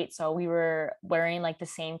 weeks late. So we were wearing like the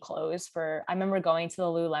same clothes for, I remember going to the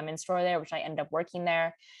Lululemon store there, which I ended up working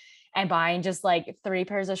there. and buying just like 3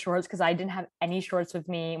 pairs of shorts because I didn't have any shorts with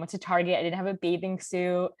me. Went to Target, I didn't have a bathing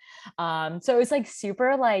suit. So it was like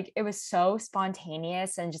super like it was so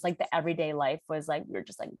spontaneous, and just like the everyday life was like we were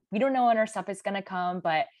just like we don't know when our stuff is gonna come,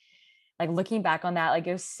 but like looking back on that, like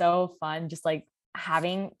it was so fun just like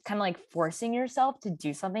having kind of like forcing yourself to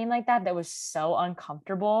do something like that that was so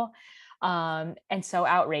uncomfortable and so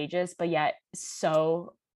outrageous, but yet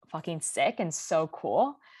so fucking sick and so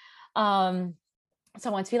cool. Um so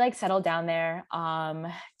once we like settled down there,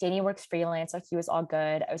 Danny works freelance, so he was all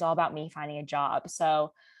good. It was all about me finding a job.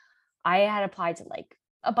 So I had applied to like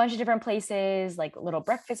a bunch of different places, like little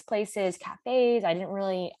breakfast places, cafes. I didn't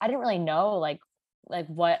really know like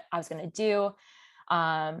what I was gonna do.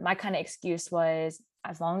 My kind of excuse was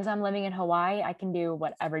as long as I'm living in Hawaii, I can do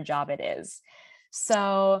whatever job it is.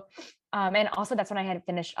 So and also that's when I had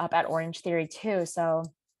finished up at Orange Theory too. So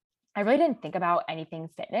I really didn't think about anything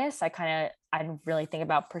fitness. I didn't really think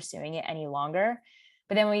about pursuing it any longer.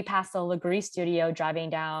 But then when we passed the Legree studio driving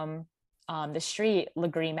down the street,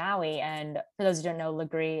 Legree, Maui. And for those who don't know,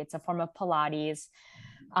 Legree, it's a form of Pilates.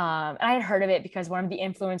 And I had heard of it because one of the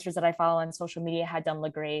influencers that I follow on social media had done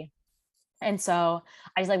Legree. And so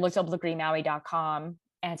I just like looked up legreemaui.com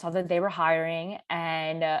and saw that they were hiring.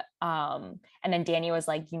 And then Danny was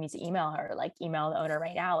like, you need to email her, like email the owner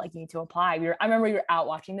right now, like you need to apply. I remember we were out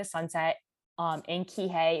watching the sunset in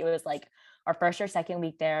Kihei. It was like our first or second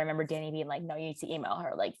week there. I remember Danny being like, no, you need to email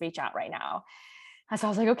her, like reach out right now. And so I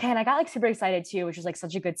was like, okay. And I got like super excited too, which was like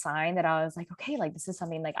such a good sign that I was like, okay, like this is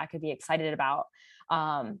something like I could be excited about.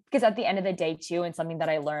 Because at the end of the day too, and something that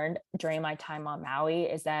I learned during my time on Maui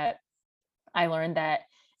is that I learned that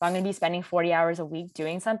if I'm going to be spending 40 hours a week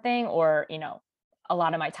doing something, or, a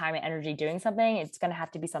lot of my time and energy doing something, it's going to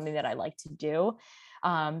have to be something that I like to do.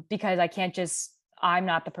 Because I'm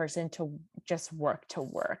not the person to just work to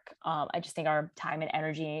work. I just think our time and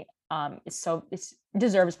energy it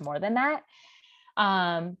deserves more than that.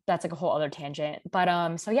 That's like a whole other tangent.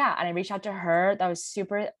 But so yeah, and I reached out to her. That was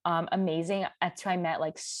super amazing. That's who I met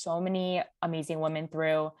like so many amazing women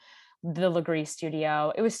through the Legree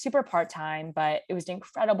studio. It was super part-time, but it was an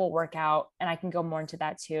incredible workout. And I can go more into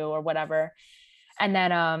that too, or whatever. And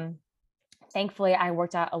then thankfully I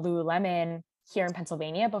worked at a Lululemon here in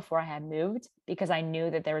Pennsylvania before I had moved, because I knew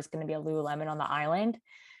that there was going to be a Lululemon on the island.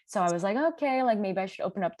 So I was like, okay, like maybe I should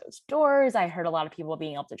open up those doors. I heard a lot of people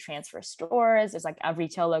being able to transfer stores. There's like a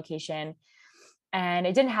retail location. And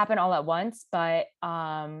it didn't happen all at once, but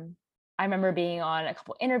I remember being on a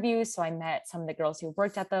couple interviews. So I met some of the girls who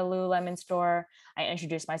worked at the Lululemon store. I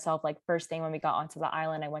introduced myself like first thing when we got onto the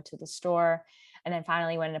island. I went to the store. And then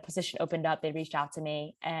finally, when a position opened up, they reached out to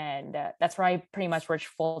me. And that's where I pretty much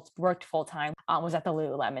worked full time, was at the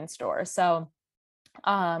Lululemon store. So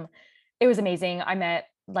it was amazing. I met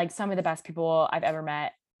like some of the best people I've ever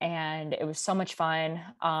met. And it was so much fun.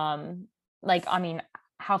 I mean,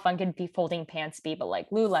 how fun could be folding pants be, but like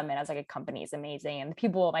Lululemon as like a company is amazing. And the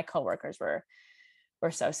people, my coworkers were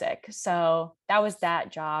so sick. So that was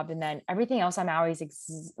that job. And then everything else I'm always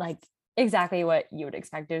like exactly what you would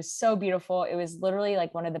expect. It was so beautiful. It was literally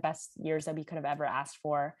like one of the best years that we could have ever asked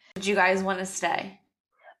for. Did you guys want to stay?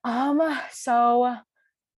 So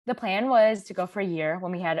the plan was to go for a year.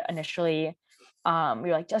 When we had initially, we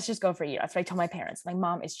were like, let's just go for a year. That's what I told my parents. Like,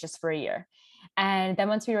 Mom, it's just for a year. And then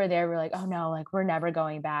once we were there, we were like, oh no, like we're never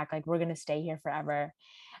going back. Like we're going to stay here forever.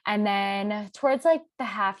 And then towards like the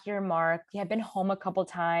half year mark, we had been home a couple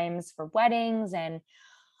times for weddings, and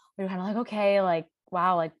we were kind of like, okay, like,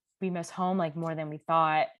 wow, like we miss home like more than we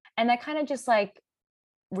thought. And that kind of just like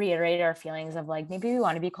reiterated our feelings of like, maybe we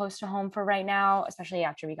want to be close to home for right now, especially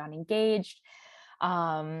after we got engaged.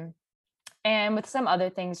 Um, and with some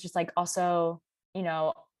other things, just like also, you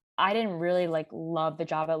know, I didn't really like love the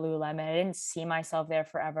job at Lululemon. I didn't see myself there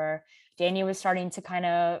forever. Danny was starting to kind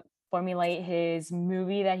of formulate his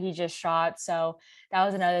movie that he just shot. So that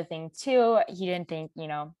was another thing too. He didn't think,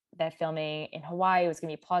 that filming in Hawaii was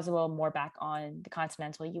going to be plausible, more back on the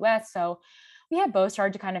continental US. So we had both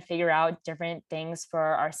started to kind of figure out different things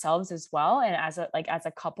for ourselves as well. And as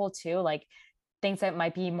a couple too, like things that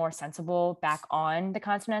might be more sensible back on the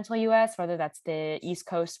continental US, whether that's the East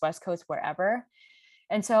Coast, West Coast, wherever.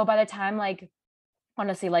 And so by the time like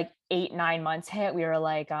honestly like 8-9 months hit,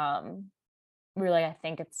 I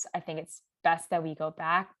think it's best that we go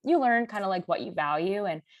back. You learn kind of like what you value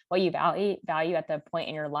and what you value at the point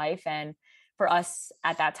in your life. And for us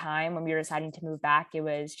at that time when we were deciding to move back, it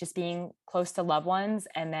was just being close to loved ones,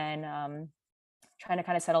 and then trying to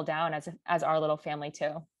kind of settle down as our little family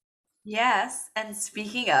too. Yes. And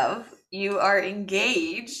speaking of, you are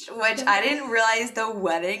engaged, which I didn't realize the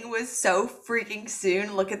wedding was so freaking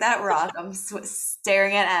soon. Look at that rock. I'm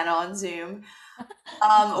staring at Anna on Zoom.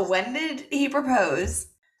 When did he propose?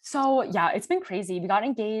 So yeah, it's been crazy. We got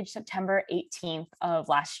engaged September 18th of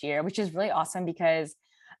last year, which is really awesome because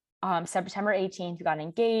September 18th we got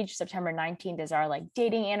engaged. September 19th is our like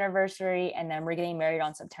dating anniversary, and then we're getting married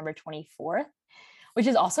on September 24th, which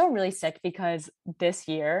is also really sick because this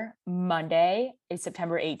year, Monday is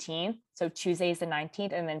September 18th. So Tuesday is the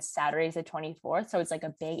 19th, and then Saturday is the 24th. So it's like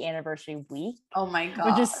a big anniversary week, Oh my which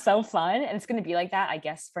God. is so fun. And it's going to be like that, I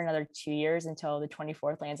guess, for another 2 years until the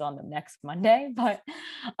 24th lands on the next Monday. But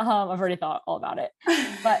I've already thought all about it.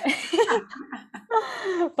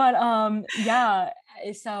 But, yeah.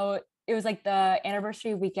 So it was like the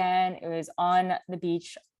anniversary weekend. It was on the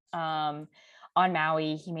beach. On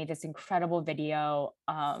Maui. He made this incredible video,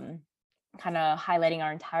 kind of highlighting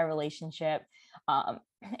our entire relationship. Um,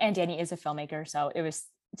 and Danny is a filmmaker, so it was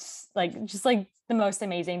like just like the most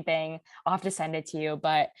amazing thing. I'll have to send it to you,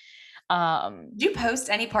 but Did you post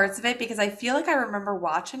any parts of it? Because I feel like I remember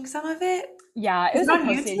watching some of it. yeah, it Is was it like on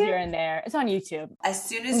posted YouTube? here and there. It's on YouTube. As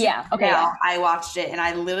soon as you Yeah. put it Okay. out, Yeah. I watched it and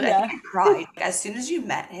I think Yeah. I cried. As soon as you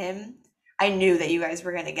met him, I knew that you guys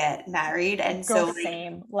were gonna get married. And Girl, so like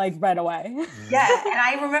same. Like right away. yeah, and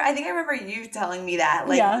I think I remember you telling me that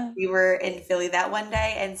like Yeah. we were in Philly that one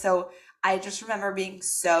day. And so I just remember being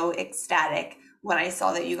so ecstatic when I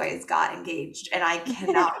saw that you guys got engaged. And I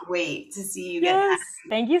cannot wait to see you get Yes.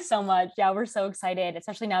 Thank you so much. Yeah, we're so excited,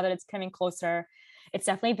 especially now that it's coming closer. It's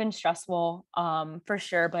definitely been stressful, for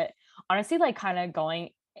sure. But honestly, like kind of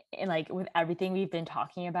going in like with everything we've been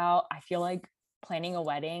talking about, I feel like planning a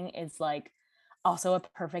wedding is like also a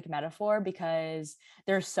perfect metaphor because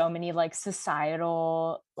there's so many like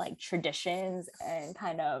societal like traditions and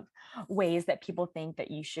kind of ways that people think that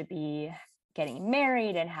you should be getting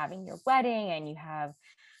married and having your wedding, and you have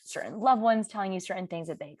certain loved ones telling you certain things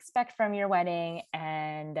that they expect from your wedding.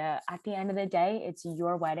 And at the end of the day, it's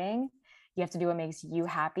your wedding. You have to do what makes you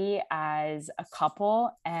happy as a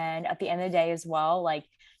couple. And at the end of the day, as well, like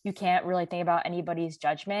you can't really think about anybody's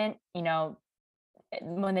judgment.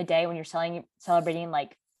 When the day when you're celebrating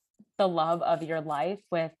like the love of your life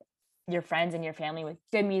with your friends and your family with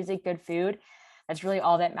good music, good food, that's really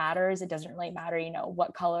all that matters. It doesn't really matter,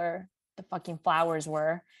 what color the fucking flowers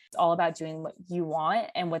were. It's all about doing what you want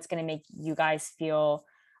and what's going to make you guys feel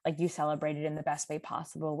like you celebrated in the best way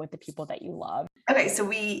possible with the people that you love. Okay, so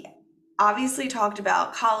we obviously talked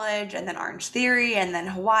about college and then Orange Theory and then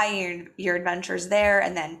Hawaii and your adventures there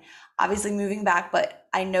and then obviously moving back. But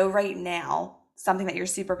I know right now something that you're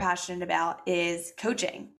super passionate about is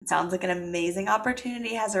coaching. It sounds like an amazing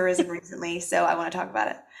opportunity has arisen recently. So I want to talk about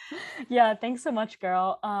it. Yeah, thanks so much,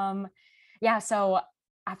 girl. Yeah, so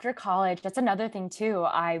after college, that's another thing too.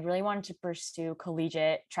 I really wanted to pursue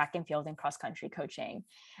collegiate track and field and cross country coaching.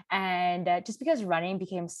 And just because running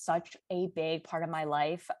became such a big part of my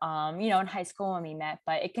life, in high school when we met,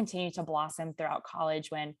 but it continued to blossom throughout college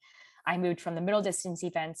when I moved from the middle distance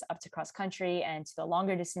events up to cross country and to the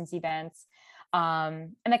longer distance events.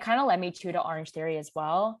 And that kind of led me to Orange Theory as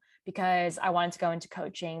well, because I wanted to go into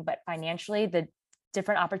coaching, but financially, the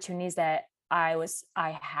different opportunities that I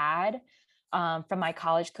had from my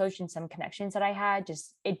college coach and some connections that I had,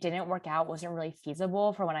 just it didn't work out, wasn't really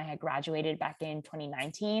feasible for when I had graduated back in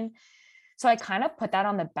 2019. So I kind of put that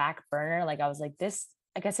on the back burner. Like I was like,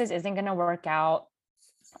 I guess this isn't going to work out.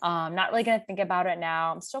 Not really going to think about it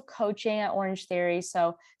now. I'm still coaching at Orange Theory.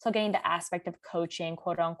 So still getting the aspect of coaching,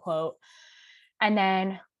 quote unquote. And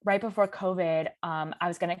then right before COVID, I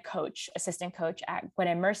was going to assistant coach at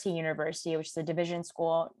Gwen Mercy University, which is a division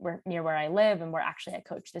school near where I live, and where actually I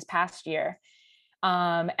coached this past year.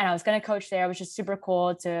 And I was going to coach there, which is super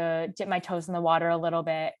cool to dip my toes in the water a little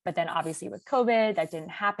bit. But then obviously with COVID, that didn't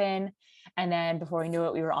happen. And then before we knew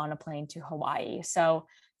it, we were on a plane to Hawaii. So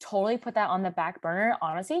totally put that on the back burner.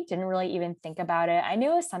 Honestly, didn't really even think about it. I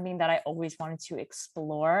knew it was something that I always wanted to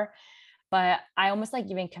explore, but I almost like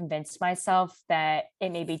even convinced myself that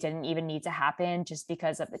it maybe didn't even need to happen just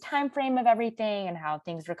because of the time frame of everything and how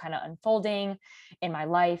things were kind of unfolding in my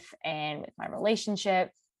life and with my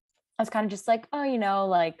relationship. I was kind of just like, oh,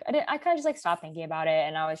 like I kind of just like stopped thinking about it.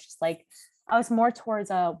 And I was just like, I was more towards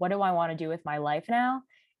what do I want to do with my life now?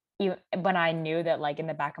 Even when I knew that like in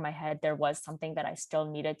the back of my head, there was something that I still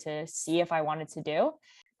needed to see if I wanted to do.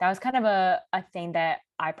 That was kind of a thing that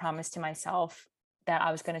I promised to myself that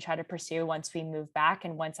I was going to try to pursue once we moved back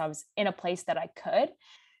and once I was in a place that I could.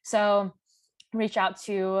 So reach out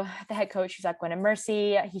to the head coach who's at Gwen and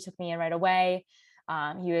Mercy. He took me in right away.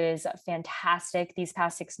 He was fantastic these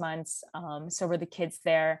past 6 months. So were the kids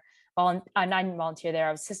there. not volunteer there.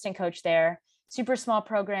 I was assistant coach there. Super small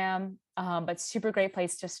program, but super great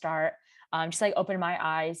place to start. Just like opened my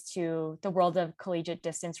eyes to the world of collegiate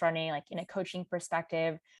distance running, like in a coaching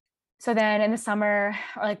perspective. So then in the summer,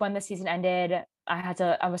 or like when the season ended,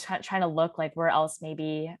 I was trying to look like where else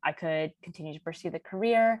maybe I could continue to pursue the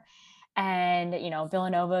career. And,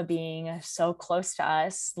 Villanova being so close to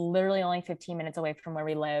us, literally only 15 minutes away from where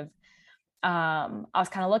we live. I was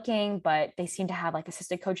kind of looking, but they seem to have like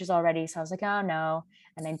assistant coaches already. So I was like, oh no.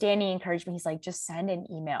 And then Danny encouraged me. He's like, just send an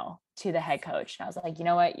email to the head coach. And I was like, you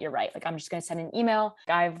know what? You're right. Like, I'm just going to send an email.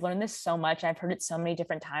 I've learned this so much. I've heard it so many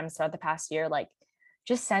different times throughout the past year. Like,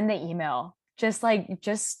 just send the email. Just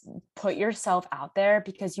put yourself out there,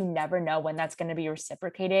 because you never know when that's going to be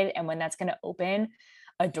reciprocated and when that's going to open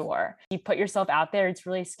a door. You put yourself out there, it's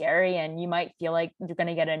really scary, and you might feel like you're going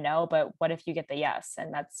to get a no, but what if you get the yes?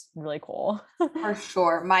 And that's really cool. For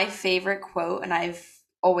sure. My favorite quote, and I've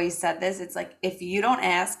always said this, it's like, if you don't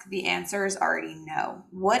ask, the answer is already no.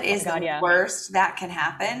 What Oh my is God, the yeah. worst that can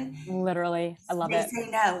happen? Literally. I love They it.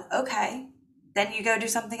 say no. Okay. Then you go do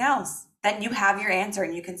something else. Then you have your answer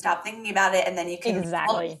and you can stop thinking about it, and then you can look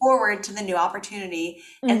Exactly. forward to the new opportunity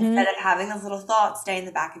instead of having those little thoughts stay in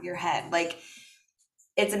the back of your head. Like,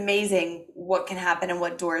 it's amazing what can happen and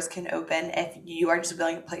what doors can open if you are just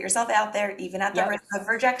willing to put yourself out there, even at the Yep. risk of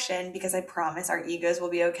rejection, because I promise our egos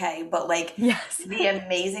will be okay. But like, Yes. the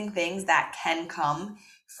amazing things that can come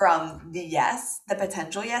from the yes, the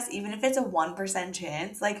potential yes, even if it's a 1%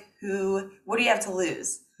 chance, like what do you have to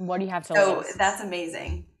lose? What do you have to So lose? that's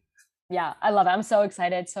amazing. Yeah, I love it. I'm so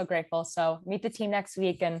excited, so grateful. So meet the team next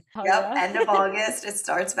week, and Yep, end of August, it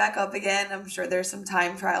starts back up again. I'm sure there's some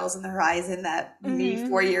time trials on the horizon that me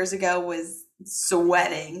 4 years ago was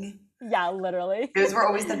sweating. Yeah, literally. Those were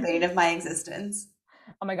always the bane of my existence.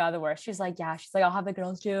 Oh my God, the worst. She's like, I'll have the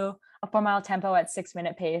girls do a 4-mile tempo at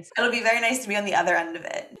 6-minute pace. It'll be very nice to be on the other end of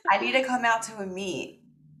it. I need to come out to a meet.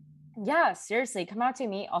 Yeah, seriously, come out to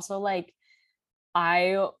me. Also, like,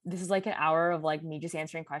 this is like an hour of like me just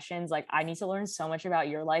answering questions. Like, I need to learn so much about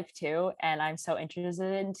your life too. And I'm so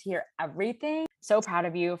interested to hear everything. So proud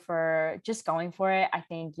of you for just going for it. I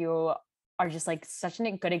think you are just like such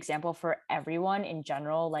a good example for everyone in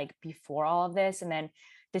general, like before all of this. And then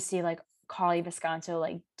to see like Karli Visconto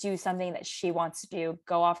like do something that she wants to do,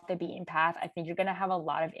 go off the beaten path. I think you're gonna have a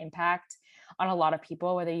lot of impact on a lot of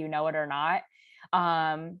people, whether you know it or not.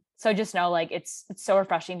 So just know, like, it's so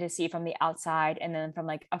refreshing to see from the outside, and then from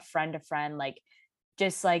like a friend to friend, like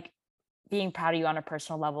just like being proud of you on a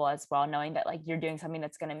personal level as well, knowing that like you're doing something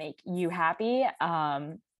that's going to make you happy,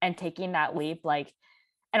 and taking that leap, like,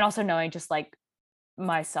 and also knowing just like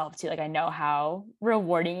myself too, like I know how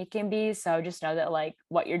rewarding it can be. So just know that like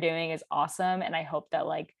what you're doing is awesome, and I hope that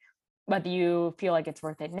like whether you feel like it's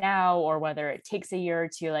worth it now or whether it takes a year or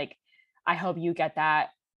two, like I hope you get that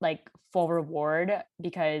like full reward,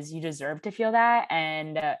 because you deserve to feel that.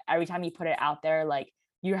 And every time you put it out there, like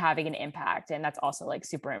you're having an impact, and that's also like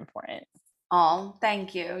super important. Oh,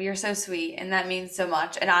 thank you. You're so sweet. And that means so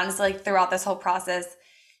much. And honestly, like, throughout this whole process,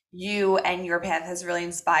 you and your path has really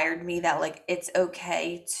inspired me that like it's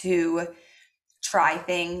okay to try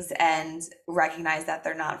things and recognize that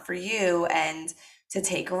they're not for you, and to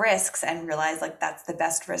take risks and realize like that's the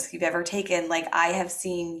best risk you've ever taken. Like, I have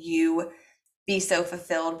seen you be so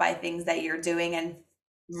fulfilled by things that you're doing and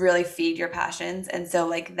really feed your passions. And so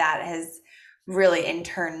like that has really in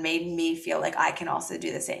turn made me feel like I can also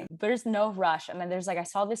do the same. There's no rush. I mean, there's like, I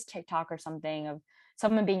saw this TikTok or something of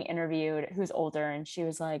someone being interviewed who's older, and she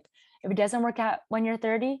was like, if it doesn't work out when you're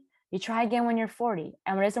 30, you try again when you're 40.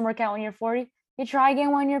 And when it doesn't work out when you're 40, you try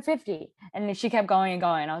again when you're 50. And then she kept going and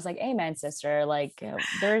going. I was like, amen, sister. Like,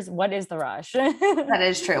 what is the rush? That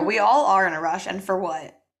is true. We all are in a rush. And for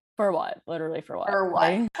what? For what? Literally for what? For what?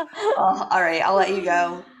 Like, Oh, all right, I'll let you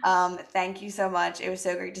go. Thank you so much. It was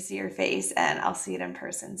so great to see your face, and I'll see it in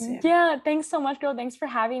person soon. yeah, thanks so much, girl. Thanks for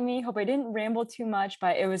having me. Hope I didn't ramble too much,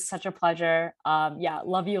 but it was such a pleasure. Yeah,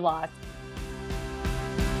 love you lots.